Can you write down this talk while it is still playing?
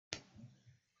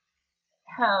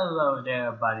Hello there,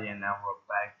 everybody, and now we're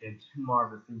back into more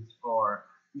of the Sims 4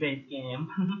 base game.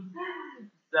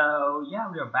 So yeah,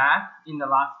 we are back in the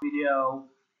last video.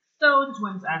 So the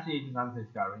twins actually aging on this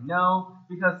guy right now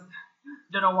because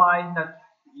don't know why that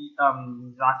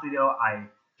last video I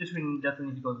just twin doesn't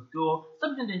need to go to school.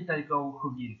 Something they decided to go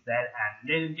hoogie instead, and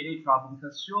they didn't get any trouble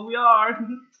because sure we are.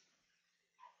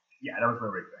 Yeah, that was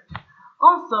very good.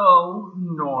 Also,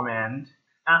 Norman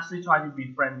actually tried to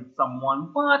be friends with someone,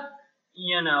 but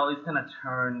you know, it's kind of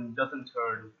doesn't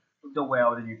turn the way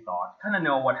that you thought. Kind of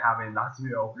know what happened in last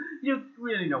video. You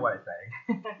really know what I'm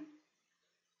saying.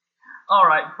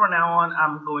 Alright, from now on,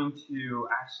 I'm going to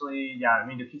actually, yeah, I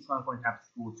mean, the kids are going to have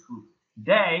school too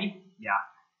today. Yeah,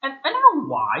 and I don't know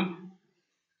why.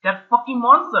 That fucking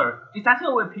monster! It's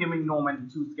actually appearing Norman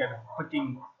to get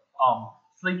freaking,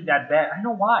 sleep in that bed. I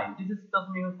don't know why. This just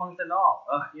doesn't make sense at all.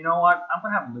 You know what? I'm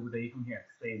gonna have Liberty come here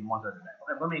and stay in monster today.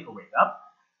 Okay, I'm gonna make her wake up.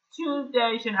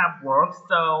 Today she should have work,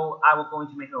 so I was going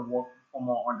to make her work for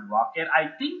more on the rocket. I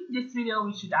think this video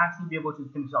we should actually be able to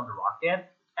finish up the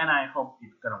rocket, and I hope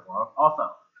it's gonna work.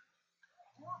 Also,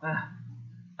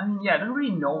 I mean, yeah, I don't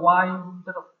really know why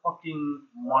there's a fucking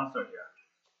monster here.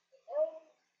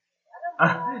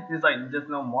 It's like there's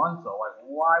no monster. Like,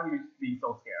 why would you be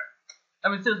so scared?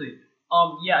 I mean, seriously.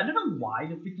 Yeah, I don't know why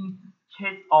the freaking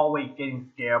kids always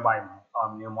getting scared by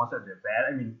new monster in their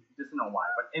bed. I mean, just know why.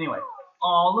 But anyway,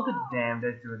 oh look at them.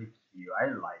 That's really cute. I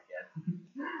like it.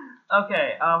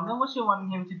 Okay. Then what you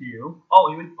want him to do? Oh,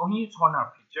 he needs to turn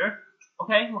our picture.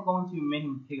 Okay, we're going to make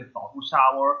him take a thoughtful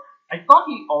shower. I thought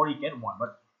he already get one,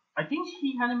 but I think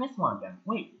he kind of missed one of them.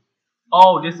 Wait.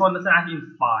 Oh, this one doesn't actually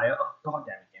inspire. Oh, god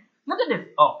damn it. Look at this.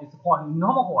 Oh, it's a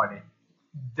normal quality.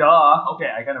 Duh. Okay,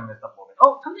 I kind of messed up a little bit.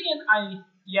 Oh, something I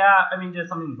mean, there's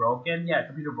something broken. Yeah,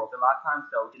 computer broken last time,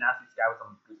 so we can actually scout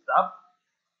some good stuff.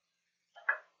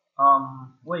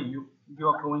 Wait, you're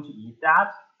going to eat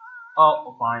that?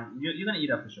 Oh, fine. You're gonna eat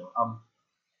that for sure.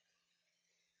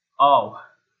 Oh,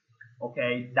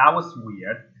 okay, that was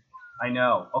weird. I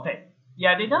know. Okay,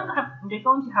 yeah, they're going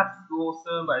to have school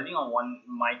soon, but I think on one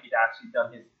Mike had actually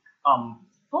done his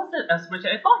first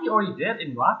especially. I thought he already did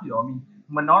in last video. I mean,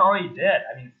 Manon already did.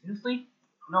 I mean, seriously,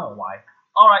 no why.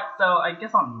 All right, so I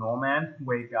guess on Norman,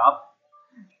 wake up.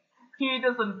 He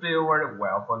doesn't feel very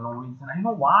well for no reason. I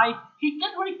know why. He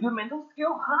gets very good mental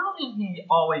skill. How did he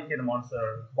always get a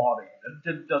monster body?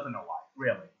 Just doesn't know why.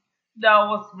 Really, that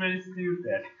was really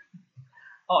stupid.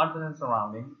 Oh, unpleasant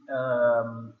surrounding.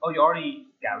 Oh, you're already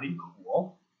scouting.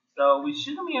 Cool. So we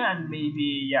shoot him here and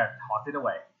maybe toss it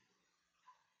away.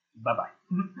 Bye bye.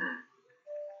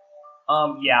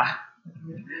 Yeah.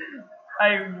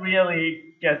 I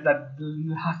really guess that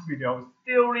last video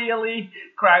still really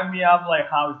cracked me up, like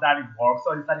how exactly works.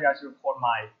 So I decided to actually record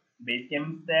my base game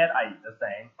instead. I just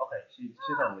saying, okay, she's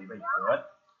a little bit good.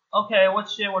 Okay, what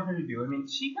she want her to do? I mean,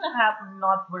 she gonna have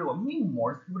not very well. Maybe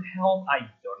more would help. I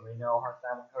don't really know how to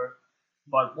stand with her,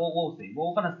 but we'll see.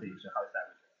 We're gonna see how it's with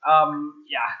her.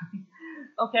 Yeah.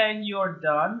 Okay, you're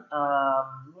done.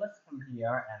 Let's come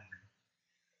here and.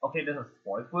 Okay, this is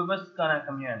sports. We're just gonna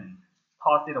come here and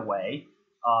toss it away.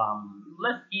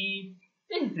 Let's eat.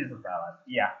 This is a salad.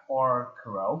 Yeah, or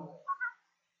crow.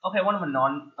 Okay, one of them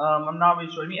non. I'm not really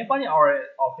sure. I mean, everybody already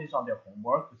finished on their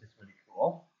homework, which is really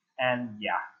cool. And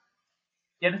yeah,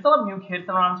 there's a lot of new kids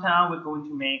around town. We're going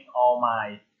to make all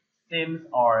my Sims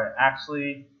are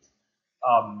actually,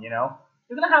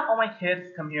 we're gonna have all my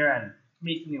kids come here and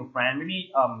meet some new friends.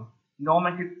 Maybe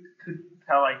Norman could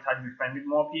try to be friends with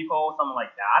more people, something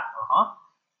like that.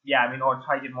 Yeah, I mean, or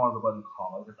try to get more of a button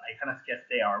call because I kind of guess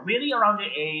they are really around the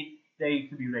age they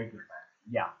could be really good friends.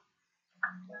 Yeah.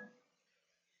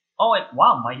 Oh,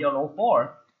 wow, my yellow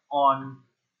 4 on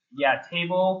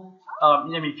table. I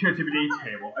mean creativity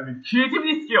table. I mean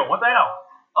creativity skill. What the hell?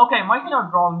 Okay, my can now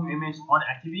draw new image on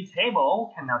activity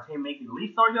table. Can now make the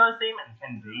leaf story the same and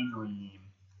can daydream.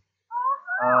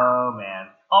 Oh man.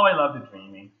 Oh, I love the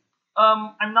dreaming.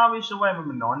 I'm not really sure what I'm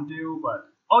gonna do, but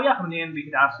oh yeah, from the end we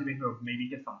could actually make her maybe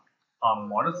get some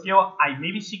model skill.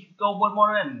 Maybe she could go with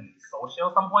model and social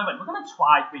at some point, but we're gonna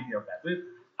try to make her that.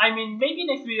 I mean, maybe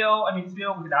next video. I mean, this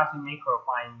video we could actually make her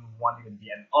find one thing at the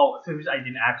end. Oh, so I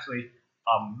didn't actually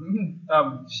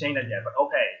saying that yet, but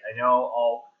okay, I know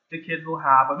all the kids will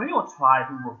have, but maybe we'll try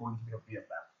who we're going to be a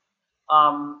BFF.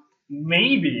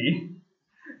 Maybe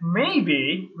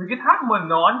we could have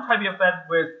Manon try to be a BFF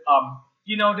with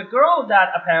the girl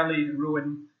that apparently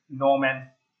ruined Norman's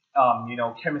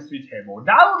chemistry table.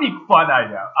 That would be fun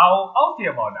idea. I'll see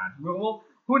about that.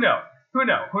 Who knows?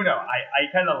 I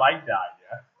kind of like that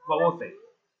idea, but we'll see.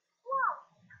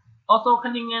 Also,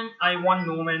 continuing, I want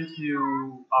Norman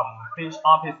to finish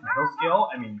off his metal skill.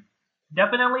 I mean,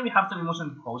 Definitely we have some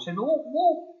emotional potion.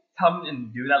 We'll come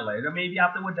and do that later. Maybe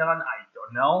after we're done, I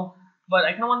don't know. But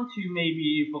I kind of want to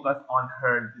maybe focus on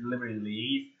her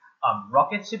deliberately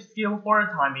rocket ship skill for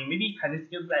the timing. Maybe kind of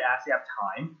skills that I actually have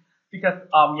time. Because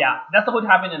yeah, that's supposed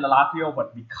to happen in the last video,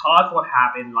 but because what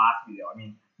happened last video, I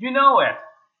mean, you know it.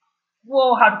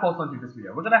 We'll have to postpone to this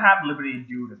video. We're gonna have Liberty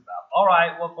do the stuff.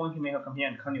 Alright, we're going to make her come here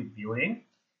and continue building.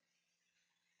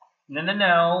 No, no,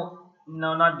 no.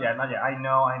 No, not yet, not yet. I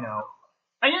know.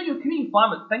 I know you're keeping fun,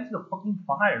 but thanks to the fucking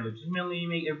fire, legitimately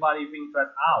make everybody being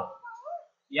stressed out.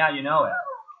 Yeah, you know it.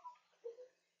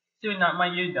 Still not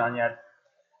my you done yet.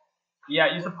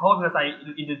 Yeah, you suppose because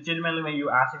it legitimately made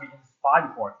you actually be inspired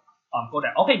before. Go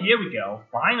there. Okay, here we go.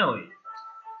 Finally.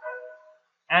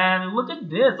 And look at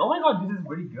this. Oh my god, this is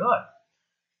really good.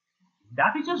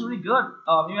 That feature's really good.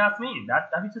 You ask me. That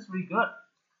feature's really good.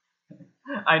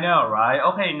 I know, right?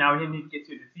 Okay, now we need to get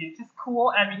to the sea. It's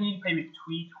cool, and we need to play with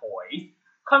 3 toys.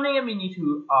 Coming in, we need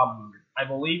to I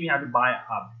believe we have to buy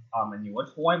a newer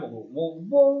toy, but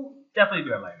we'll definitely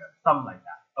do it later. Something like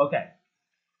that. Okay.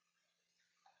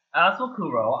 As for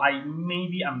Kuro,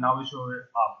 I'm not really sure.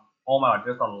 Oh my god,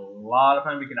 there's a lot of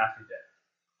time we can actually do.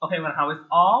 Okay, we're gonna harvest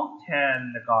all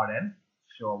 10 the garden.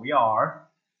 Sure, we are.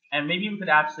 And maybe we could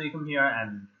actually come here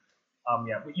and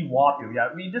yeah, we evolve here. Yeah,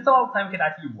 this all the time we can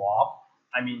actually evolve.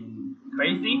 I mean,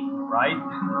 crazy, right?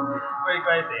 Very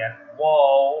crazy. And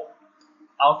whoa,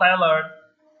 outside alert.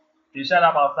 You shut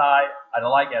up outside. I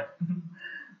don't like it.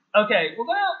 Okay, we're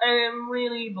gonna. I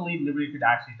really believe Liberty could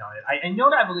actually done it. I know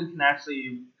that I believe can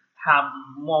actually have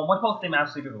multiple team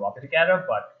actually develop it together,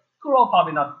 but Kuro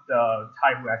probably not the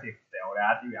type who actually excel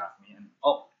at. If you ask me. And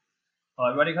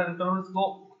everybody can go to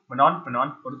school. Manon,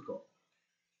 go to school.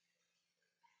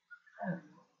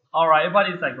 Alright,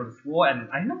 everybody's like go to school, and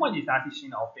I know why this actually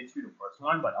changed outfit to the first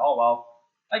one, but oh well,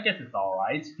 I guess it's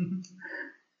alright.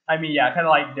 I mean, yeah, kind of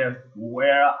like the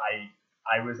where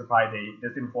I was surprised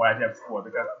this info actually have school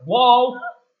because whoa,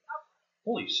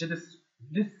 holy shit, this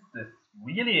is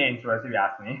really interesting if you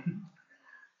ask me.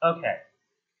 Okay,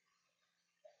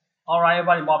 alright,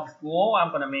 everybody Bob to school.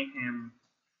 I'm gonna make him.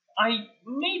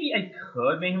 Maybe I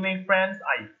could make him make friends.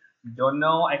 I don't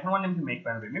know. I don't want him to make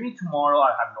friends with. Maybe tomorrow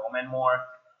I'll have Norman more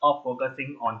of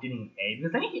focusing on getting an A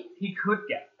because I think he could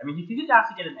get. I mean, he did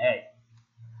actually get an A.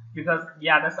 Because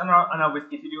yeah, that's another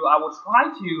risky to do. I will try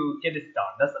to get this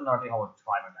done. That's another thing I will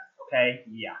try my best. Okay,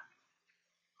 yeah.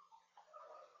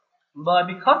 But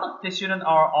because of the students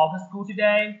are off school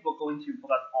today, we're going to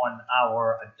focus on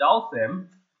our adult sim.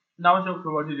 Now show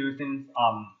what to do since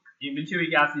eventually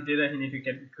guys he did it, he need to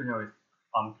get his career.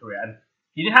 And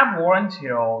he didn't have war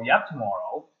until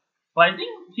tomorrow. But I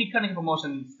think he can get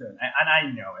promotion soon, and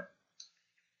I know it.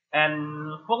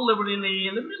 And for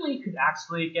Liberty could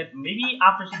actually get maybe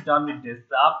after she's done with this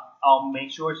stuff, I'll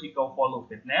make sure she go for a little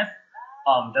fitness,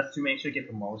 just to make sure get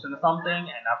promotion or something.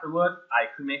 And afterward, I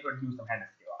could make her do some kind of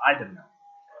skill. I don't know.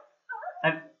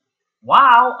 And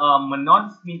wow,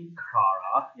 Manon meet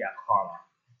Kara. Yeah, Kara.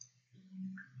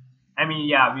 I mean,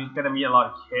 yeah, we're gonna meet a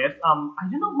lot of kids. I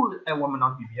don't know who I want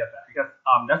Manon to be BFF because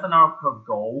that's another her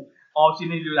goal. All she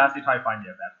needs to do is actually try to find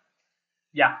BFF.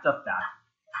 Yeah, just that.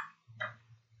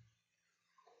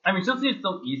 I mean, since it's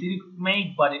so easy to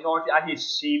make, but in order to actually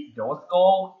achieve those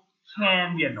goals,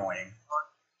 can be annoying.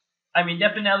 I mean,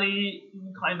 definitely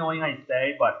kind of annoying, I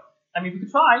say, but I mean, we could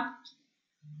try.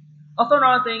 Also,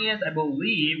 another thing is, I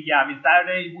believe, yeah, I mean,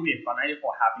 Saturday would be a fun idea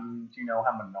for having to,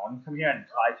 have Manon come here and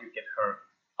try to get her,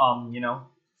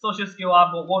 social skill up.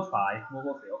 We'll try.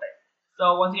 We'll see. Okay.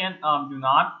 So once again, do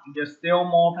not. There's still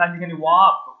more plans you can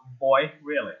evolve, boy.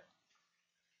 Really.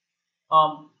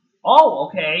 Oh,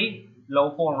 okay.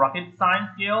 Low 4 rocket science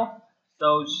skill,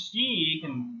 so she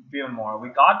can build more. We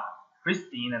got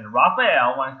Christine and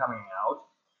Raphael one coming out.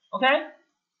 Okay,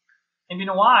 it's been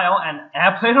a while, and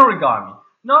airplane origami.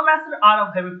 No master art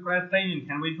of heavy crafting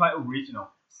can we try original.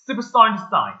 Superstar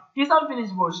design. Here's our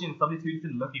finished version. Substitutes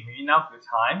and looking. Maybe now good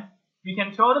time. We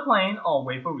can throw the plane or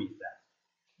wait for reset.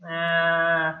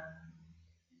 I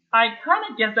kind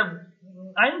of guess that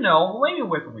I don't know. Maybe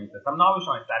wait for reset. I'm not really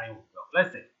sure exactly what to go.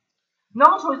 Let's see.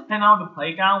 No choice pan out the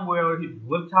playground where he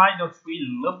looked tight, the tree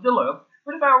looped the loop.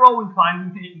 With a barrel roll, we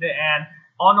find him in the end.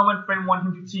 All Norman's friend want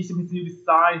him to teach him his new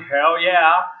design. Hell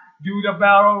yeah! Do the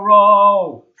barrel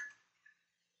roll!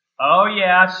 Oh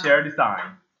yeah, share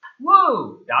design.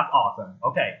 Woo! That's awesome.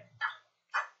 Okay.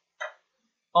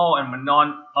 Oh, and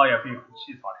Manon. Oh yeah,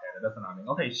 she's hot-headed. That's another thing.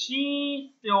 Okay,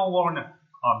 she still won the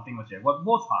thing with it.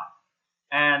 We'll try.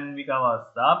 And we got a lot of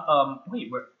stuff.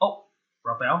 Wait,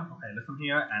 Raphael. Okay, listen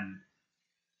here and.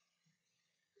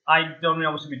 I don't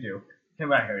know what should we do. Can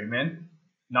we hurry, man?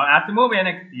 Not as a movie, and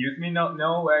excuse me, no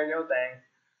way, no thanks.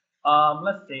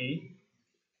 Let's see.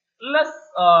 Let's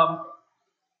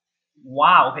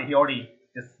Wow, okay, he already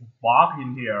just walked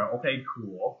in here. Okay,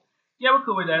 cool. Yeah, we're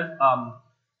cool with this.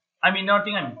 I mean, another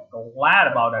thing I'm glad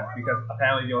about that because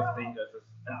apparently those things are just.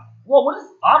 Well, what is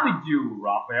up with you,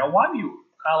 Raphael? Why do you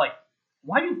kind of like?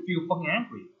 Why do you feel fucking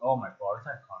angry? Oh my god, it's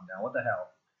like calm down. What the hell?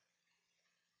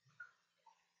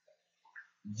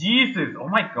 Jesus! Oh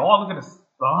my god, look at the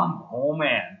sun. Oh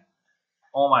man.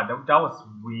 Oh my, that was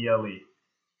really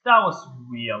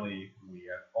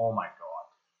weird. Oh my god.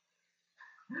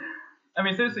 I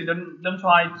mean, seriously, don't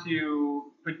try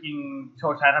to freaking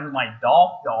show chat with my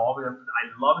dog because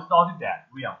I love this dog to death,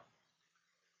 real.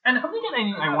 And how did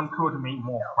I want Kuro to make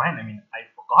more friends? I mean, I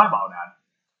forgot about that.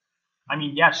 I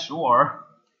mean, yeah, sure,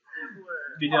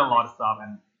 we did a lot of stuff,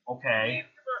 and okay,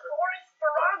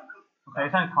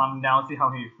 time to calm down, see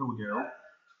how he will do.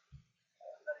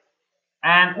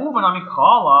 And ooh, but I mean,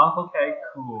 Kala, okay,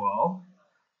 cool.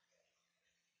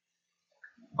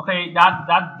 Okay, that's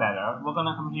better. We're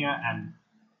gonna come here and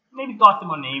maybe gossip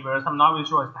our neighbors. I'm not really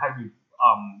sure as to how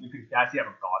we could actually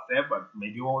have a gossip, but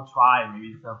maybe we'll try.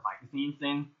 Maybe some magazine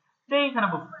thing. They kind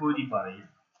of a foodie buddies.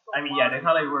 I mean, yeah, they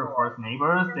kind of like were first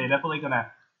neighbors. They're definitely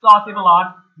gonna gossip a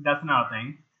lot. That's another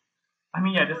thing. I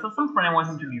mean, yeah, there's some friend I want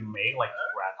him to be made like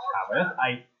Brad Travis.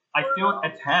 I still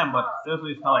attempt, but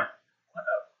seriously, it's not like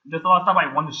there's a lot of stuff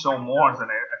I want to show more, so I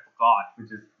forgot.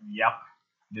 Which is yep,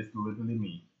 this is literally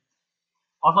me.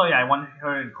 Also, yeah, I want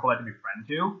her and Colette to be friends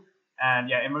too. And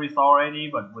yeah, Emery's already,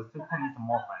 but we still kind of need some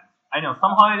more friends. I know,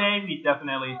 some holiday, we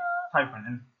definitely try friends.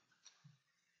 And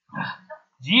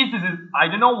Jesus, I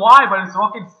don't know why, but this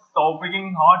rocket's so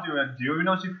freaking hard to do. You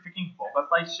know, she freaking focus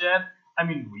like shit. I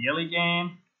mean, really,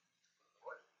 game?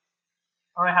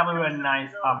 Alright, have a really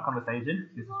nice conversation.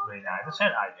 This is really nice. A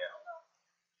shit idea.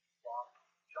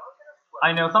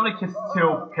 I know, some of the kids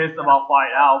still pissed about Fight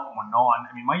Out from on.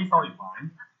 I mean, Mikey's already fine.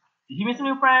 Did he make some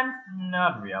new friends?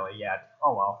 Not really yet.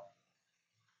 Oh well.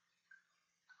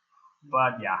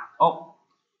 But yeah. Oh,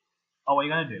 what are you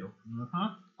gonna do?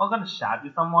 I'm gonna chat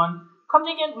with someone. Come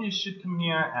again, we should come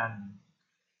here and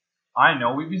I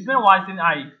know it's been a while since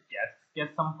I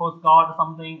get some postcard or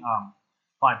something.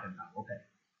 5 now. Okay.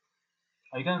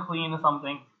 Are you gonna clean or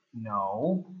something?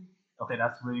 No. Okay,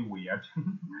 that's really weird.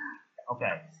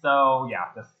 Okay, so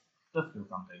yeah, let's do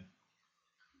something.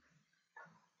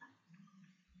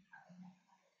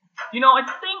 You know, I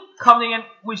think coming in,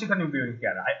 we should continue building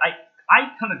together.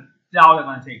 I kind of doubt it's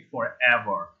gonna take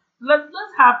forever. Let's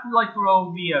have like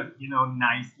Ro be a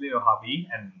nice little hobby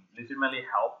and legitimately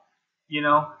help.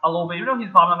 A little bit. Even though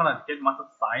he's probably not gonna get much of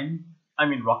science. I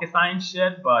mean, rocket science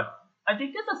shit, but I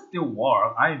think this will still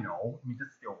work. I know, I mean,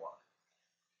 this still work.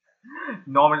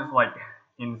 Norman is like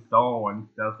in stone,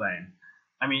 still saying.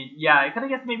 I mean, yeah, I kind of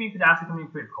guess maybe you could actually come in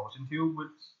and create a potion too,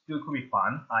 which still could be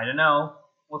fun. I don't know.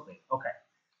 We'll see. Okay.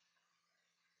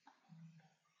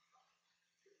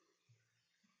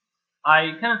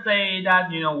 I can say that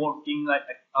working like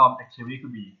activity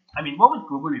could be. I mean, what would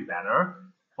Google be better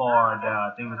for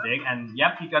the thing to take? And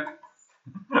yep, he got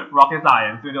rocket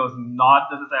science, so it was not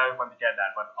necessarily fun to get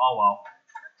that, but oh well.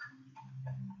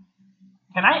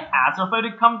 Can I ask Raphael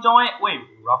to come join? Wait,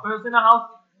 Raphael's in the house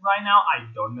right now? I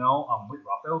don't know. Wait,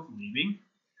 Raphael's leaving.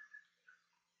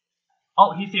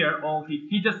 Oh, he's here. Oh,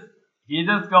 he just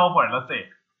go for it. Let's see.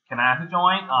 Can I ask to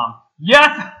join?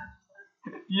 Yes.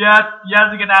 Yes,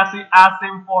 you can actually ask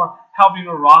him for helping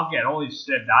a rocket. Holy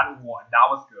shit, that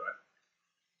was good.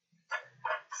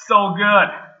 So good.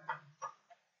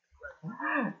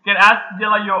 Can ask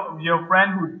your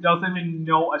friend who doesn't even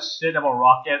know a shit about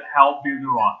rocket help build a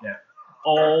rocket.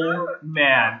 Oh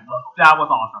man, that was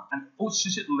awesome. And oh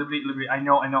shit, Liberty. I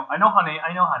know, honey.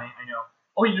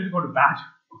 Oh, you need to go to the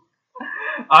bathroom.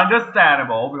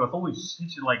 Understandable, because holy shit,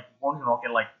 she's like working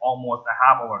rocket like almost a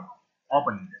half hour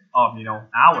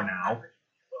hour now.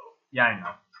 Yeah, I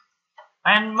know.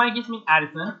 And Mike gives me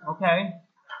Addison, okay.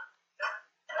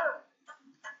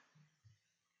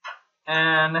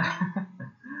 And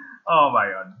oh my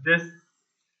god, this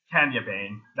can be a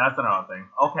pain. That's another thing.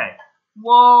 Okay.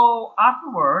 Well,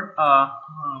 afterward,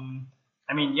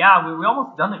 I mean, yeah, we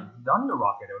almost done the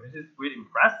rocket though. This is really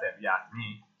impressive, yeah, to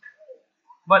me.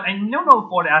 But I don't know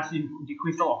if it actually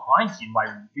decreased our hygiene by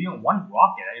being one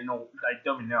rocket. I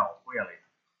don't know, really.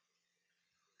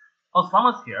 Oh,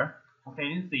 Summer's here. Okay,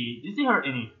 you see her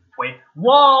any. Wait,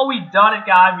 whoa, we done it,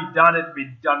 guys. We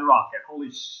done rocket.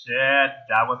 Holy shit,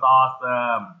 that was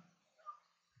awesome.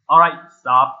 Alright,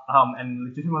 stop. And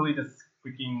legitimately just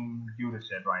freaking do the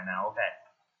shit right now. Okay.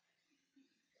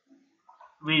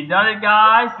 We done it,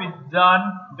 guys. We done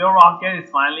the rocket.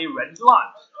 It's finally ready to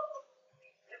launch.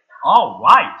 All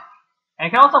right. And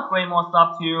you can also upgrade more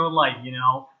stuff too, like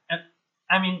and,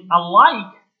 I mean, I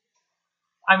like,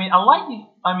 I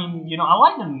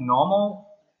like the normal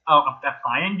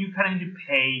appliance. You kind of need to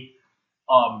pay,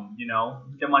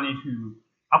 the money to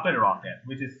upgrade the rocket,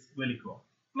 which is really cool.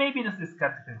 Maybe this is got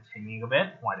to continue a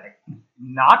bit. Why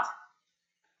not?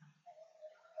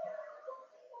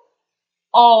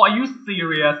 Oh, are you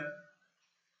serious?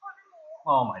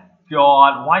 Oh my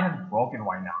god, why has it broken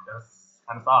right now? That's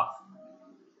kind of sucks.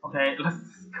 Okay,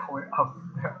 let's go up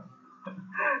there.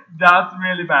 That's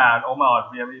really bad. Oh my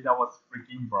god, really? That was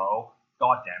freaking broke.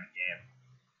 God damn it, game.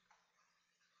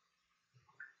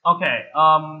 Okay,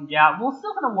 yeah, we're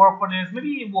still gonna work for this.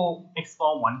 Maybe we'll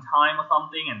explore one time or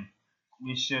something, and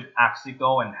we should actually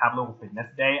go and have a little fitness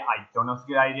day. I don't know if it's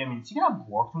a good idea. I mean, she can have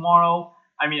work tomorrow.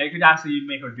 I mean, I could actually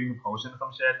make her drink a potion or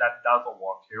some shit. That will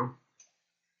work too.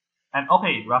 And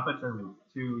okay, rapid to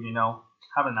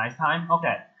have a nice time.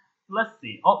 Okay, let's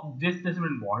see. Oh, this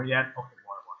isn't water yet. Okay,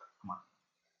 water. Come on.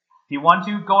 Do you want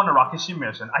to go on a rocket ship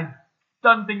mission? I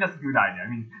don't think that's a good idea. I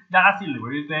mean, that's the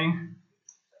liberty thing.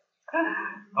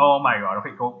 Oh my god.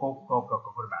 Okay, go to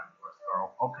the bathroom first,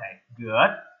 girl. Okay,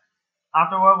 good.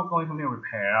 Afterward, we're going to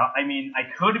repair. I mean, I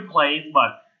could replace, but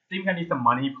I think I need some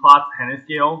money plus tennis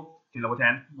skill to level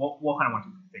 10. What kind of want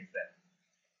to fix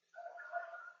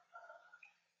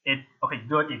it? Okay,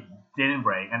 good. It didn't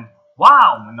break. And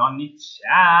wow, Manoni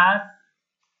chest.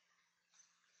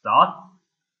 That's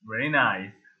very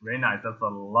nice. Very nice. That's a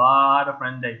lot of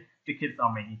friends that the kids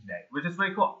are making today, which is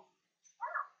very cool.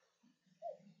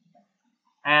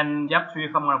 And yep, we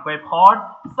come on a great part.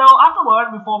 So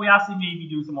afterward, before we actually maybe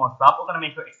do some more stuff, we're gonna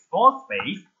make an explore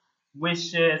space,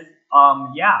 which is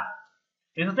yeah.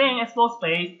 It's a thing explore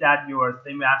space that your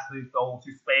sim actually go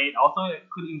to space. Also, it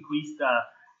could increase the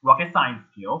rocket science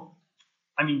skill.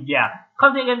 I mean, yeah.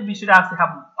 Because again, we should actually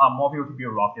have more people to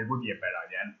build rocket. Would be a better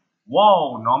idea. And,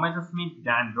 whoa, Norman just meet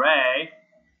Dandre.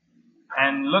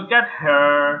 And look at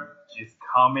her. She's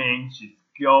coming. She's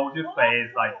going to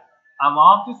space. Like, I'm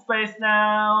off to space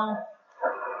now.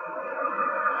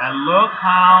 And look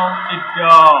how it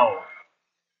goes.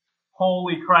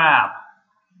 Holy crap.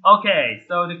 Okay,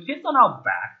 so the kids are now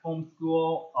back from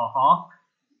school.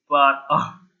 But,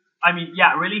 I mean,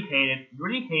 yeah, really hate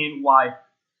why,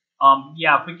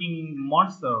 yeah, freaking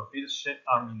monster is shit,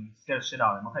 scared the shit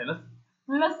out of him. Okay,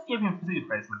 let's give him physical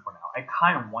replacement for now. I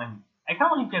kind of want him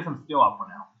to get some skill up for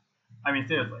now. I mean,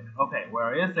 seriously. Okay,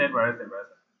 where is it?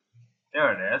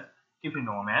 There it is. Give him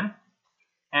Norman.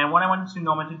 And what I wanted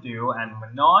Norman to do, and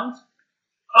Manon,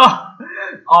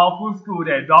 awful school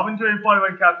day. Drop into a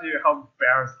 41 cafeteria. How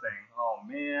embarrassing. Oh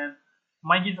man.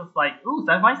 Mikey's just like, ooh,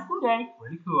 that's my school day.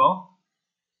 Really cool.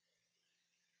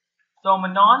 So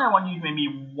Manon, I want you to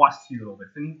maybe watch you a little bit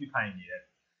since you kind of need it.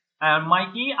 And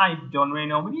Mikey, I don't really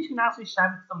know. Maybe you can actually chat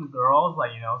with some girls,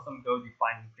 like some girls you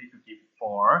find place to keep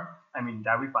for. I mean,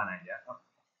 that'd be fun idea.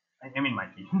 I mean,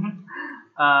 Mikey.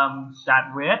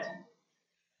 Chat with.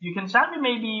 You can chat with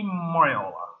maybe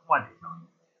Moriola. What do you know?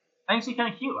 I think she's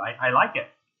kind of cute. I like it.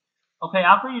 Okay,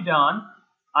 after you're done,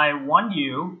 I want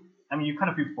you. I mean, you kind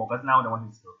of feel focused now. I don't want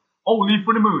you to go. Oh, leave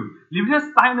for the moon. Leave to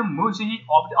spy on the moon. Should he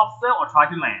orbit observe or try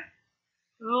to land?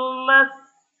 Let's,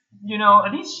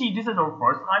 at least this is our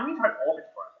first time. We tried orbit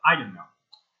first. I don't know.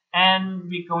 And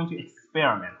we're going to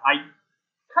experiment. I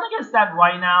kind of guess that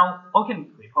right now. Oh, can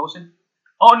create potion?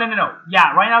 Oh, no.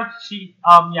 Yeah, right now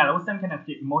level 7 can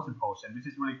activate motion potion, which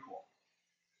is really cool.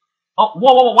 Oh,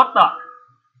 whoa, what the?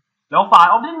 Level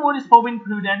 5. Obtain moon is probing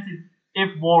prudence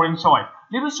if warring choice.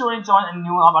 Leave a showing join and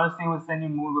new of other things will send you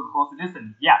moon with close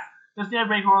distance. Yes. The snare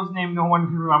break rules name no one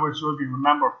can remember should be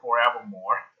remembered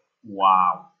forevermore.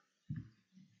 Wow.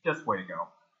 Just way to go.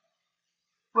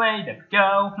 Way to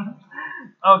go.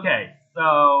 Okay,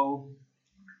 so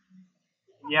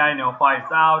yeah, I know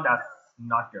 5's out, that's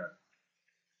not good.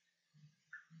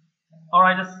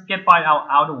 Alright, just get 5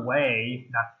 out of the way.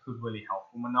 That could really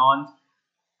help Manon.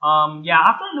 Yeah,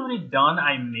 after I'm literally done,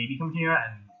 I maybe come here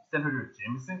and send her to the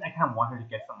gym since I kind of want her to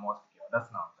get some more skill. That's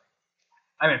not thing.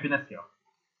 I mean, fitness skill.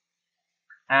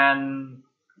 And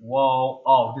whoa,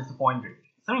 oh, disappointing.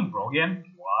 Something broken?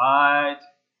 What?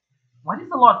 Why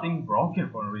is a lot of things broken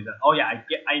for a reason? Oh yeah, I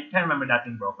can't remember that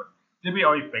thing broken. Did we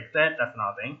already fix it? That's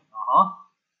another thing.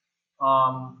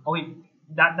 Oh wait,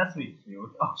 that's really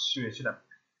cute. Oh shoot, I should have.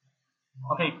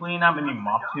 Okay, clean up, maybe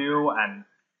mop too, and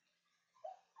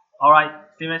alright,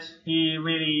 Simish, he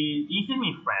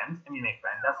made friends.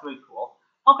 That's really cool.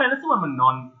 Okay, let's see what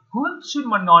Manon. Who should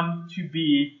Manon to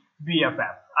be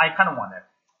BFF? I kinda want it.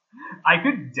 I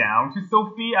could down to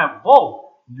Sophie and whoa!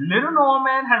 Little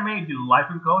Norman had made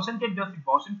delightful potion. Get those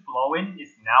devotion flowing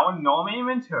is now a Norman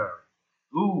inventory.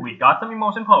 Ooh, we got some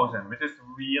emotion potion, which is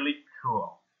really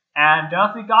cool. And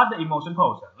thus we got the emotion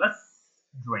potion. Let's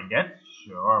drink it.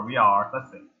 Sure, we are.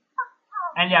 Let's see.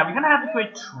 And yeah, we're gonna have to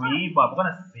create 3, but we're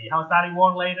gonna see how that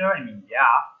works later. I mean, yeah.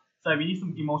 So we need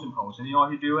some emotion potion in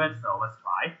order to do it. So let's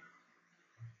try.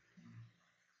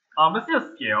 Let's do a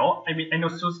skill. I mean, I know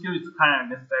skill is kind of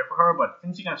necessary for her, but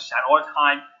since she's gonna chat all the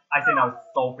time, I say now it's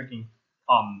so freaking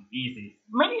easy.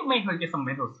 Maybe make her get some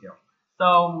mental skill.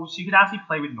 So she could actually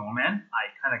play with Norman. I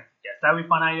kind of guess that would be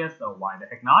fun idea. So why the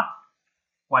heck not?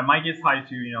 Why might get try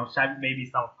to chat maybe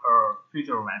some of her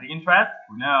future romantic interests?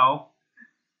 Who knows?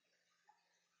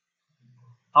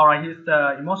 All right, here's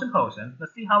the emotion potion.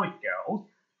 Let's see how it goes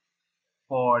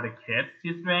for the kids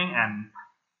to drink and.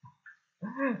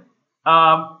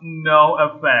 No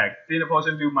effect. Didn't the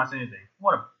potion do much anything.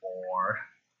 What a bore.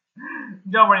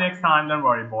 Don't worry next time, don't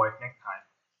worry boys, next time.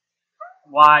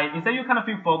 Why? Instead you kind of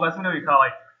feel focused, you kind of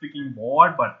like freaking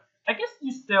bored, but I guess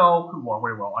you still could work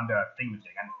very well on the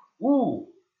thingamajig. And ooh!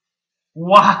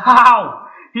 Wow!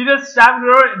 He just stabbed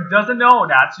her and doesn't know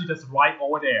that she's just right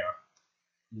over there.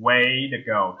 Way to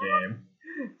go, game.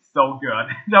 So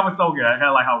good. That was so good. I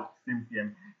kinda like how Sims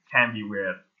game can be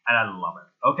weird. And I love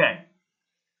it. Okay.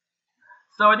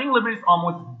 So I think Liberty is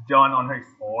almost done on her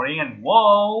exploring, and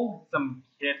whoa, some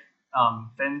kid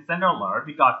send alert.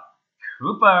 We got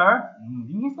Cooper.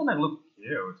 He's gonna look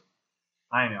cute.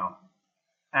 I know.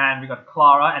 And we got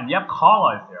Clara, and yep,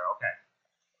 Carla is here. Okay.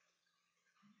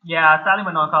 Yeah, sadly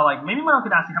Manon felt like maybe Manon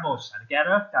could actually have a chat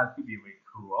together. That could be really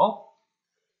cool.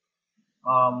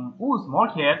 Ooh, some more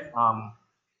kids.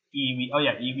 Evie. Oh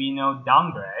yeah, Evie know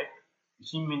Downgrade.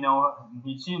 She didn't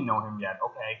know him yet.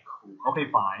 Okay, cool. Okay,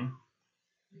 fine.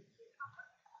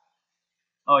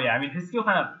 Oh yeah, I mean his skill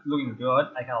kind of looking good.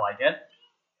 I kind of like it,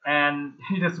 and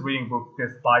he's just reading book.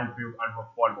 His body feels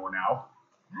uncomfortable now.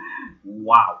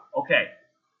 Wow. Okay.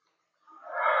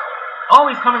 Oh,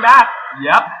 he's coming back.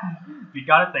 Yep. We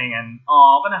got a thing, and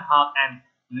oh, gonna hug. And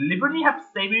Liberty have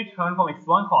safely returned from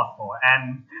exploring Cosmo,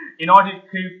 and in order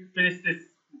to finish this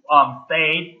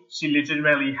stage, she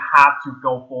legitimately had to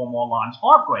go for more launch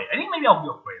or upgrade. I think maybe I'll do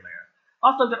upgrade later.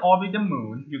 Also, the orbit the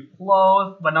moon. You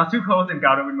close, but not too close, and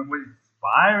got it with the moon.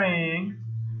 Inspiring,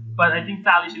 but I think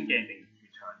sadly shouldn't get anything in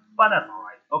return. But that's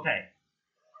alright. Okay.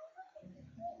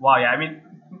 Wow, yeah.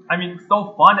 I mean,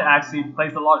 so fun. It actually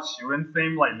plays a lot of children's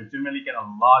theme. Like legitimately get a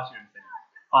lot of children's theme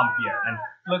here. And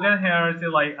look at her. She's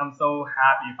like, I'm so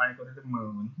happy you finally go to the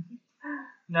moon.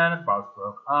 No, that's Browse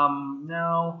Brook.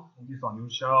 No, this is a new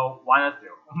show. Why not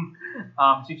do?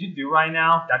 Should you do right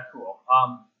now? That's cool.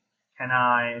 Can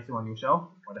I do a new show?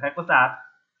 What the heck was that?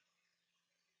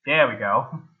 There we go.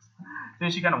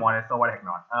 Since she kind of wanted, so why the heck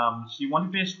not? She wanted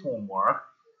to finish homework.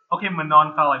 Okay,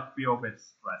 Manon kind of like feel a bit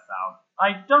stressed out.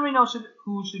 I don't really know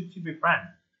who should she befriend.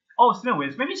 Oh, speaking of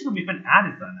which, maybe she could befriend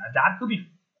Addison. That could be,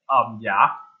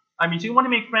 yeah. I mean, she want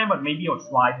to make friend, but maybe I'll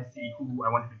try to see who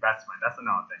I want to be best friend. That's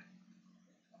another thing.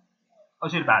 Oh,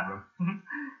 she's in the bathroom.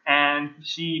 And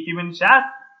she even chess.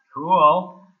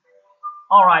 Cool.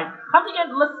 Alright, come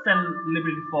again, let's send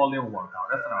Liberty for a little workout.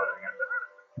 That's another thing.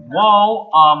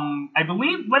 Whoa, I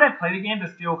believe when I play the game,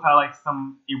 there's still kind of like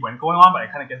some event going on, but I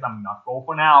kind of guess I'm not go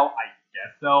for now. I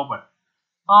guess so, but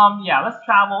yeah, let's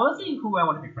travel. Let's see who I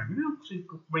want to be friends. Maybe we should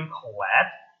bring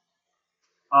Colette.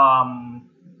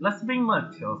 Let's bring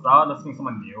Matilda. Let's bring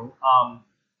someone new.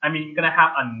 I mean, gonna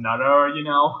have another,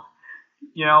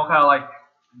 kind of like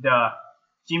the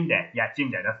gym day. Yeah,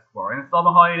 gym day. That's work. And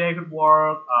summer holiday could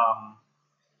work.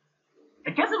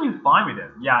 I guess I'll be fine with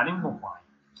it. Yeah, I think we'll fine.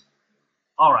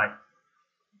 Alright.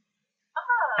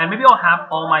 And maybe I'll have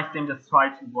all my sims just try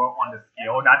to work on the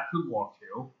skill. That could work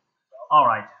too.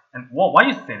 Alright. And whoa, why are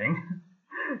you sitting?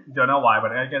 Don't know why,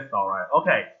 but I guess alright.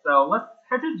 Okay, so let's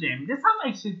head to the gym. This time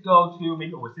I should go to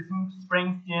maybe Oasis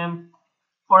Springs gym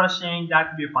for a Shane. That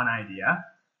could be a fun idea.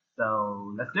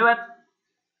 So let's do it.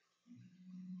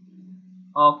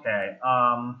 Okay,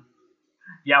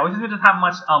 yeah, Oasis doesn't have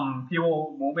much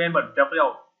people moving, but definitely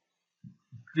I'll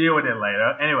deal with it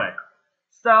later. Anyway.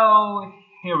 So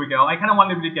here we go. I kind of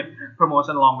wanted to get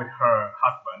promotion along with her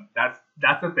husband. That's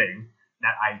the thing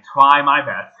that I try my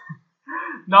best.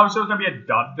 Not sure it's gonna be a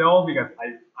dud though, because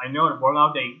I know the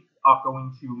workout they are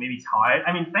going to maybe tired.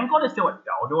 I mean, thank God it's still a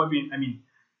dud though. I mean,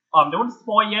 they won't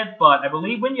spoil yet, but I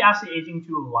believe when you're actually aging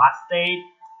to the last stage,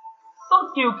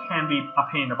 some skill can be a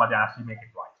pain, but they actually make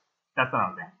it right. That's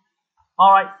another thing.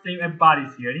 All right, same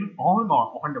everybody's here. I think all of them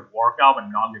are on the workout, but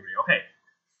not really. Okay.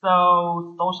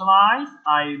 So socialize,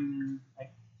 I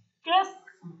guess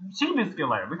she can be skill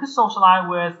later. We could socialize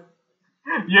with,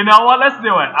 you know what? Let's do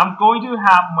it. I'm going to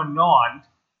have Manon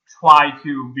try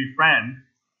to befriend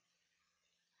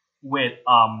with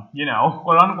you know,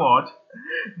 quote unquote,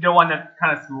 the one that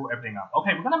kind of screw everything up.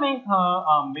 Okay, we're gonna make her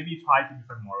maybe try to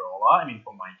defend Morola. I mean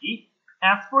for Mikey.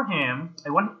 As for him,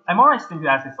 I'm already thinking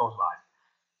that as socialize.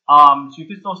 She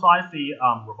could socialize the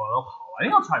Roberto call. I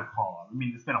think I'll try call. I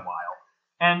mean it's been a while.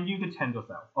 And you could tend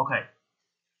yourself. Okay.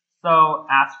 So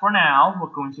as for now,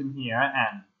 we're going to here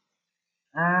and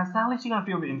sadly she's gonna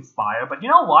feel a bit inspired, but you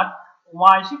know what?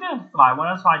 Why she feels inspired? Why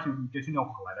not try to get to know her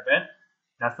a little bit?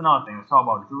 That's another thing. Let's talk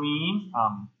about dreams,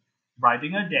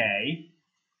 writing a day.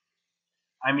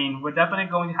 I mean, we're definitely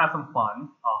going to have some fun.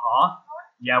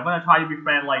 Yeah, we're gonna try to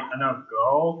befriend like another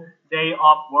girl. Day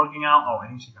of working out. Oh, I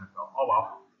think she's gonna go. Oh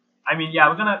well. I mean, yeah,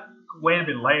 we're gonna wait a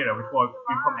bit later before we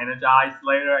become energized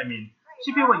later. I mean,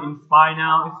 she feels like inspired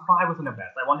now. Inspired wasn't the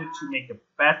best. I wanted to make the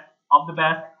best of the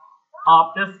best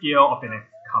of the skill of the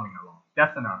next coming along.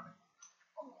 That's another thing.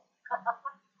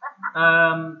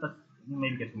 Let's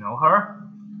maybe get to know her.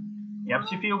 Yep,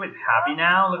 she feels a bit happy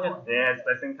now. Look at this,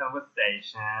 pleasant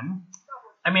conversation.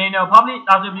 I mean, probably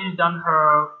after we've done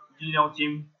her, you know,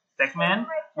 gym segment,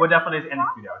 we'll definitely end this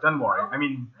video. Don't worry. I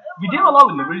mean, we did a lot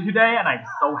with Liberty today, and I'm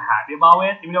so happy about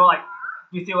it. Even though, like,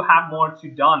 we still have more to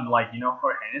done, like, you know,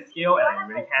 her hand skill, and I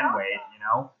really can't wait, you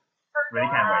know? Really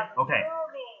can't wait. Okay.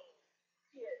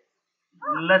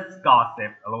 Let's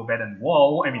gossip a little bit, and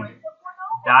whoa, I mean,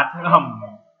 that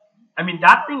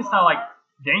thing's kind of like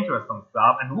dangerous and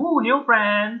stuff, and ooh, new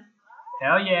friends!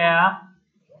 Hell yeah!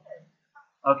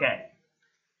 Okay.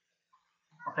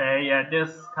 Okay, yeah, this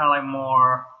kind of like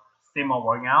more simple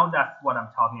working out. That's what I'm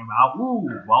talking about. Ooh,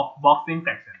 boxing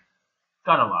section.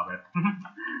 Gotta love it.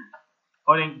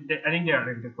 I think they're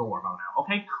ready to go work out now.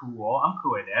 Okay, cool. I'm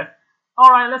cool with this. All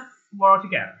right, let's work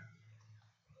together.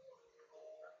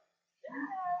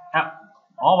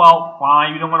 Oh well,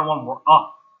 fine. You don't want to work.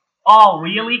 Oh,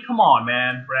 really? Come on,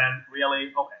 man, friend.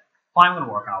 Really? Okay, fine. I'm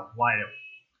gonna work out. Why?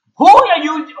 Who are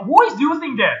you? Who is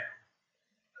using this?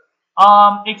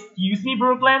 Excuse me,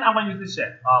 Brooklyn. I want to use this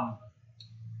shit.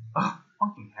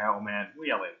 Fucking hell, man.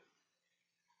 Really?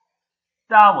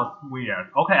 That was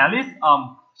weird. Okay, at least,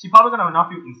 she probably gonna not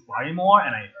feel inspired more,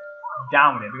 and I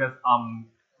down with it, because,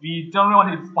 we don't really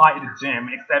want to inspire in the gym,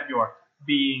 except you're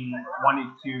being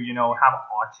wanting to, you know, have an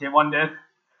art tip on this.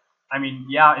 I mean,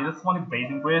 yeah, I just want to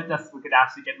basic with that we could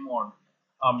actually get more,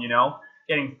 you know,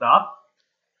 getting stuff.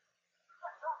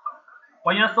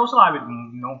 But, you know, socialize with,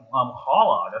 you know,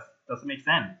 Holla, that doesn't make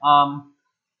sense.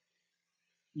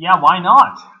 Yeah, why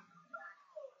not?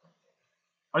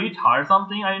 Are you tired of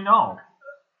something? I don't know.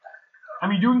 I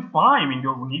mean, you're doing fine. I mean,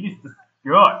 your need is just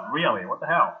good. Really, what the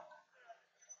hell?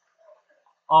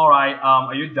 Alright,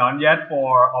 are you done yet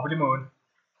for Over the Moon?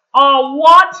 Oh,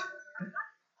 what?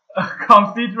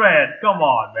 Concentrate. Come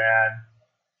on, man.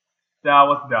 That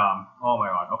was dumb. Oh my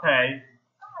god, okay.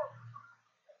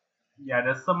 Yeah,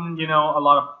 there's some, you know, a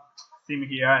lot of theme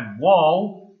here, and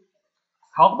whoa.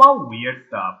 Talk about weird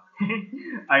stuff.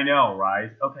 I know,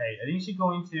 right? Okay, I think she's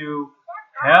going to...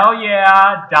 Hell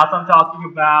yeah, that's what I'm talking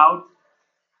about.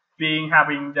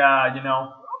 Having the, you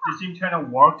know, teaching kind of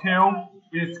work too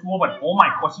in school, but oh my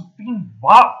god, she's being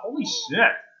buff. Holy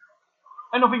shit.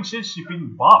 I don't think she's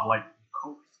being buff, like,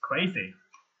 crazy.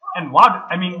 And what,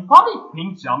 I mean, probably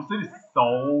pink jumpsuit is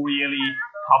so really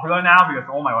popular now because,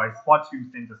 oh my god, Spot 2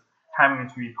 thing just having a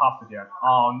tree pops again.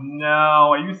 Oh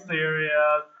no, are you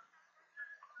serious?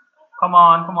 Come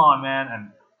on, man.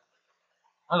 And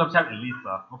I'm gonna check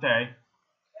Elisa, okay.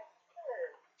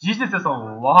 Jesus, there's a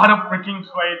lot of freaking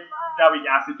trade that we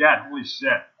actually get. Holy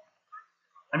shit.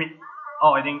 I mean,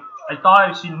 oh, I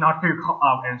thought she not feel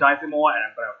energized anymore, and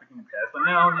I'm gonna freaking piss, but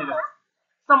no,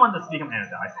 someone just become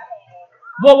energized.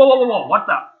 Whoa, what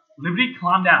the? Liberty,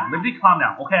 calm down,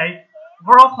 okay?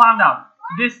 We're all calm down.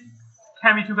 This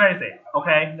can be too crazy,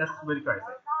 okay? That's really crazy.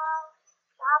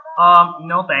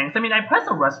 No thanks. I mean, I pressed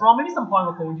a restaurant. Maybe some point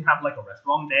we're going to have like a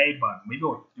restaurant day, but maybe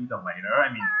we'll do that later. I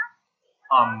mean,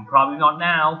 probably not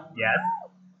now. Yes.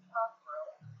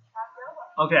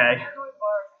 Okay.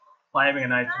 Having a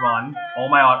nice run. Oh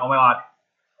my god.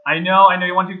 I know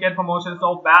you want to get promotion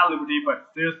so bad, Liberty, but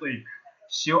seriously,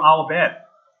 chill out a bit.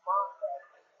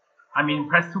 I mean,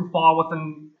 press too far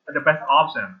wasn't the best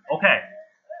option. Okay.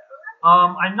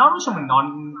 I'm not really sure I'm not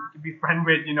to be friends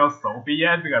with, you know, Sophie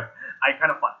yet, because I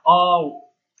kind of thought, oh,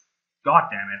 god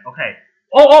damn it. Okay.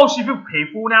 Oh, she feels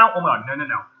painful now? Oh my god,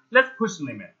 no. Let's push the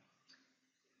limit.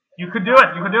 You could do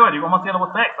it. You almost get level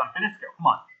 6 on finish skill. Come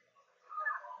on.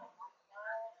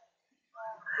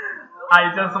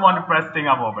 I just want to press thing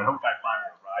up over. Hope I find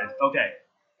it, right? Okay.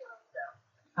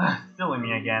 Silly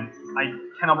me again. I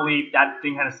cannot believe that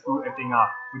thing kind of screwed everything up,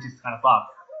 which is kind of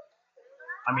sucks.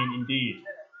 I mean, indeed.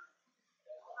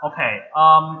 Okay.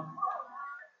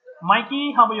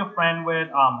 Mikey, how about your friend with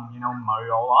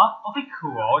Mariola? Okay,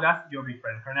 cool. That's your big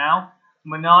friend for now.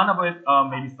 Manon with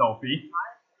maybe Sophie.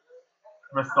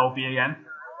 With Sophie again.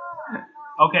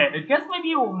 Okay, I guess maybe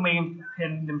he will make him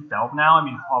pin himself now. I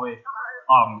mean, it's probably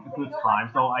a good time.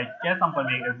 So I guess I'm gonna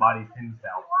make everybody pin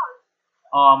himself.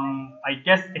 I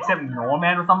guess except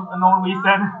Norman for some unknown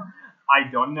reason. I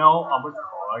don't know. What's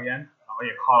Carla again? Oh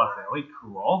yeah, Carla's really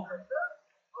cool.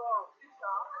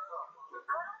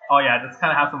 Oh yeah, just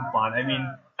kind of have some fun.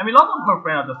 Lots of her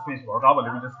friends are just finished workout, but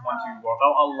they just want to work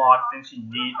out a lot since she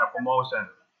needs a promotion.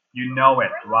 You know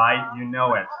it, right? You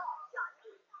know it.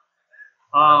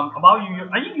 About you,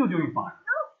 I think you're doing fine.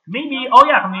 Maybe, oh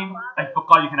yeah, I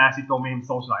forgot you can actually go make him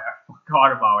socialize. I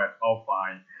forgot about it. Oh,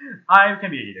 fine. I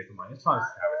can be an idiot, come on. It's not a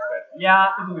service, but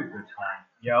yeah, it'll be a good time.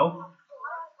 Yo.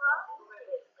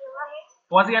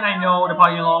 Once again, I know the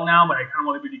party long now, but I can't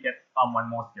really really get one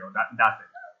more skill. That's it.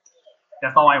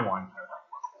 That's all I want.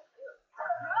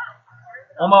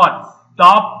 Oh my god,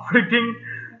 stop freaking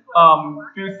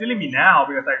feel silly me now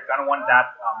because I kind of want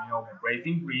that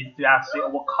racing breeze to actually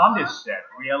overcome this shit.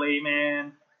 Really,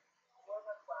 man.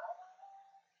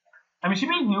 She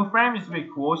made new frame, it's really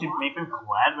cool. She made them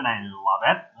glad when I love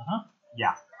it.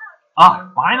 Yeah.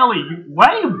 Finally,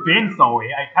 where you been, Zoe?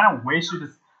 I kind of wish you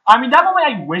just. That moment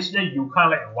I wish that you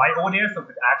kind of like right over there so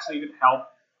it actually could help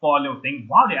for a little thing.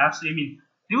 Wow, they actually,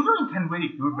 they really can really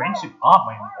good range it up,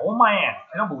 man. Oh my god,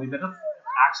 I can't believe that that's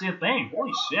actually a thing.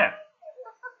 Holy shit.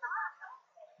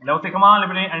 Liberty, come on,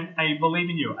 Liberty, I believe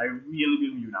in you. I really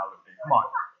believe in you now, Liberty. Come on.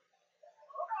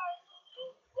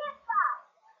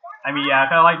 Yeah,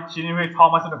 kind of like she didn't really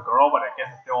talk much to the girl, but I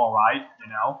guess it's still alright, you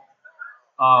know.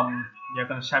 You're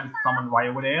gonna chat with someone right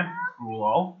over there.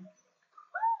 Cool.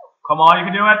 Come on, you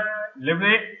can do it.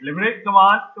 Liberty, come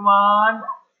on, come on.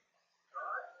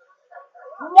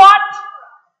 What?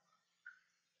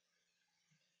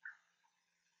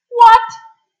 What?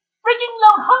 Freaking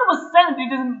low, 100%. You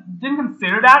didn't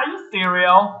consider that? Are you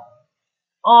serious?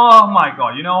 Oh my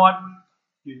god, you know what?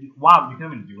 Wow, you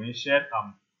can't even do any shit.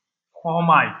 Oh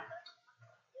my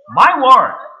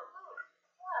word!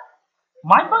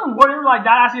 My phone wording like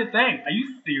that actually a thing. Are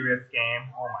you serious,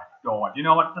 game? Oh my god, you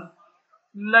know what?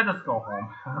 Let us go home.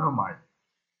 Oh my.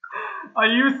 Are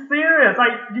you serious?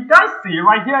 Like, you guys see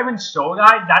right here, I even show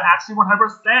that actually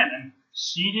 100%. And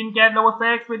she didn't get level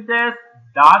 6 with this?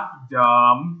 That's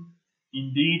dumb.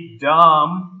 Indeed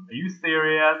dumb. Are you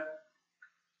serious?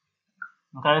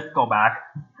 Okay, let's go back.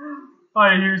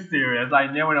 Are you serious? I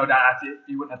never know that actually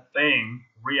even a thing.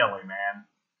 Really, man.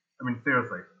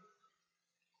 Seriously.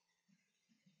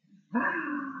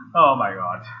 Oh my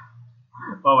god.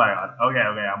 Oh my god. Okay,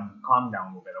 I'm calm down a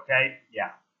little bit, okay? Yeah.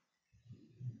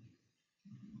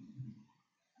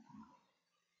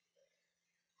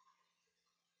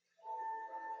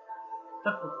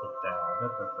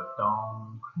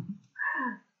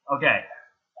 Okay.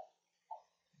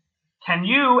 Can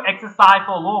you exercise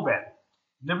for a little bit?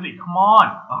 Liberty, come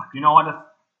on. You know what? Just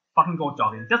fucking go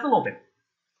jogging. Just a little bit.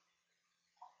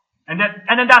 And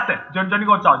then that's it. Don't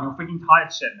go jogging. You're freaking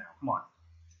tired shit now. Come on.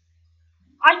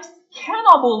 I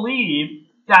cannot believe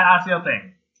that actually a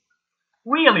thing.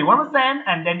 Really, 1%,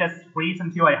 and then just freeze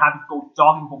until I have to go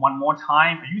jogging for one more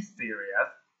time. Are you serious?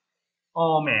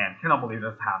 Oh man, cannot believe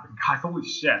this happened, guys. Holy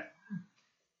shit.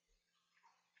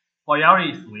 Well, you're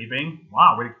already sleeping.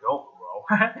 Wow, way to go,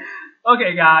 bro.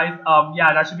 Okay, guys.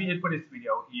 Yeah, that should be it for this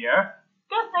video here.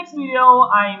 This next video,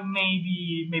 I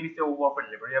maybe still work with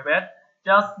Liberty a bit.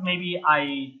 Just maybe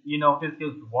his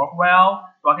skills work well.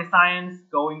 Rocket science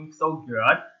going so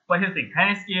good. But here's the thing,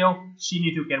 tennis skill, she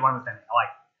need to get 1%.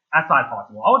 Like, as far as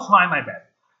possible. I will try my best.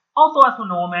 Also, as for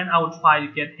Norman, I will try to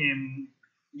get him.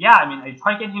 Yeah, I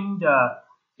try to get him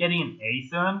getting an A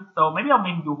soon. So maybe I'll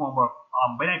make him do homework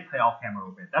when I play off camera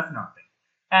a little bit. That's another thing.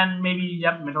 And maybe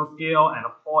mental skill, and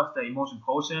of course the emotion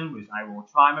potion, which I will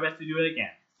try my best to do it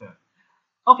again soon.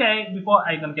 Okay, before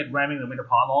I'm gonna get ramming the middle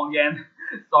part long again,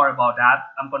 sorry about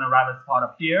that. I'm gonna wrap this part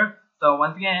up here. So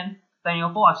once again, thank you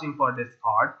for watching for this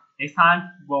part. Next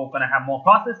time we're gonna have more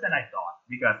process than I thought,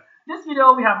 because this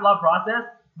video we have a lot of process,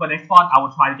 but next part I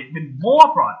will try to get even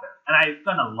more process, and I'm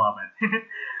gonna love it.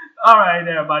 Alright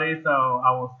everybody, so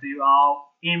I will see you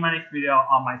all in my next video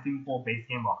on my simple base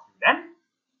game walkthrough.